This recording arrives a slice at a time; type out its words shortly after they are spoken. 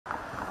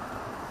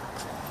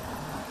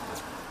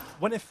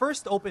When it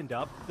first opened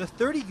up, the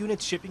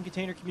 30-unit shipping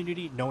container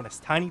community known as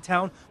Tiny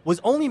Town was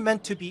only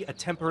meant to be a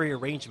temporary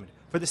arrangement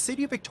for the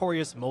city of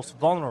Victoria's most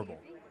vulnerable.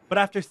 But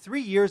after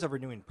 3 years of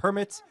renewing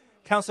permits,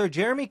 Councillor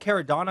Jeremy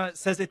Caradonna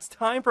says it's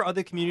time for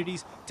other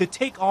communities to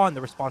take on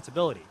the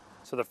responsibility.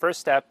 So the first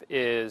step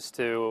is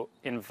to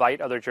invite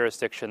other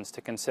jurisdictions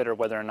to consider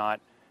whether or not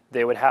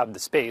they would have the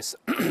space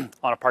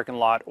on a parking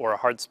lot or a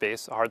hard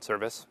space, a hard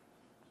service,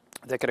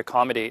 that could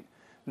accommodate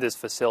this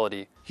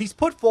facility. He's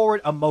put forward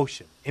a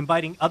motion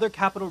inviting other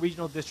Capital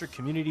Regional District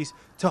communities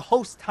to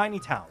host Tiny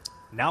Town,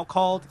 now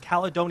called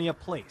Caledonia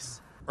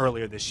Place.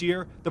 Earlier this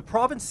year, the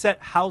province set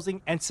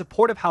housing and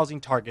supportive housing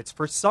targets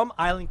for some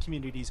island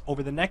communities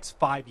over the next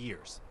 5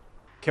 years.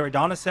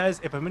 Caradonna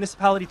says if a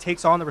municipality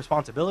takes on the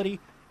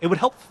responsibility, it would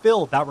help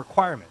fill that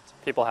requirement.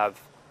 People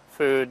have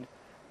food,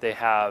 they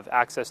have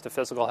access to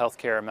physical health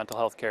care, mental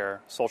health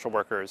care, social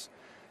workers.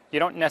 You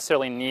don't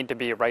necessarily need to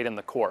be right in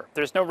the core.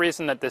 There's no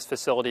reason that this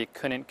facility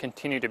couldn't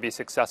continue to be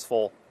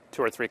successful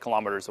 2 or 3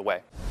 kilometers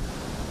away.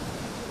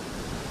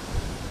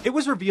 It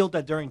was revealed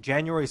that during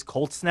January's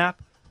cold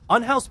snap,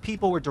 unhoused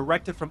people were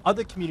directed from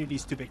other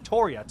communities to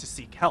Victoria to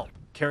seek help.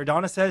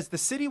 Caradonna says the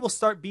city will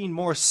start being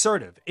more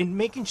assertive in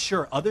making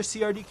sure other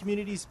CRD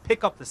communities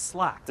pick up the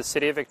slack. The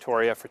city of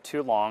Victoria for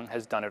too long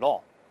has done it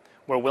all.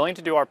 We're willing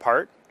to do our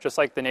part, just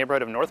like the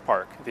neighborhood of North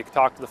Park. If you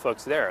talk to the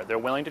folks there, they're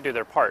willing to do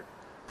their part,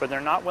 but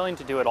they're not willing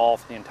to do it all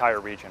for the entire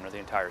region or the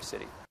entire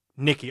city.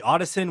 Nikki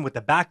Otteson with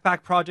the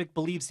Backpack Project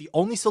believes the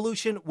only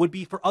solution would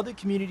be for other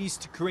communities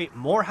to create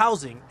more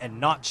housing and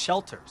not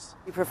shelters.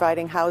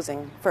 Providing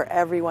housing for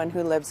everyone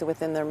who lives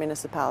within their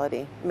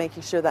municipality,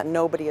 making sure that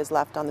nobody is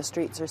left on the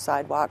streets or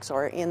sidewalks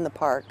or in the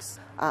parks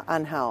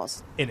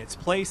unhoused. In its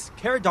place,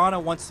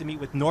 Caradonna wants to meet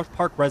with North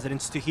Park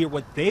residents to hear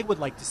what they would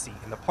like to see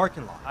in the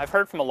parking lot. I've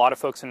heard from a lot of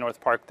folks in North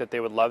Park that they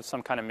would love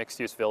some kind of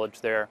mixed-use village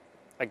there.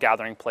 A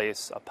gathering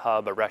place, a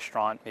pub, a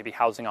restaurant, maybe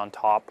housing on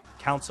top.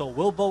 Council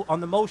will vote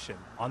on the motion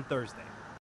on Thursday.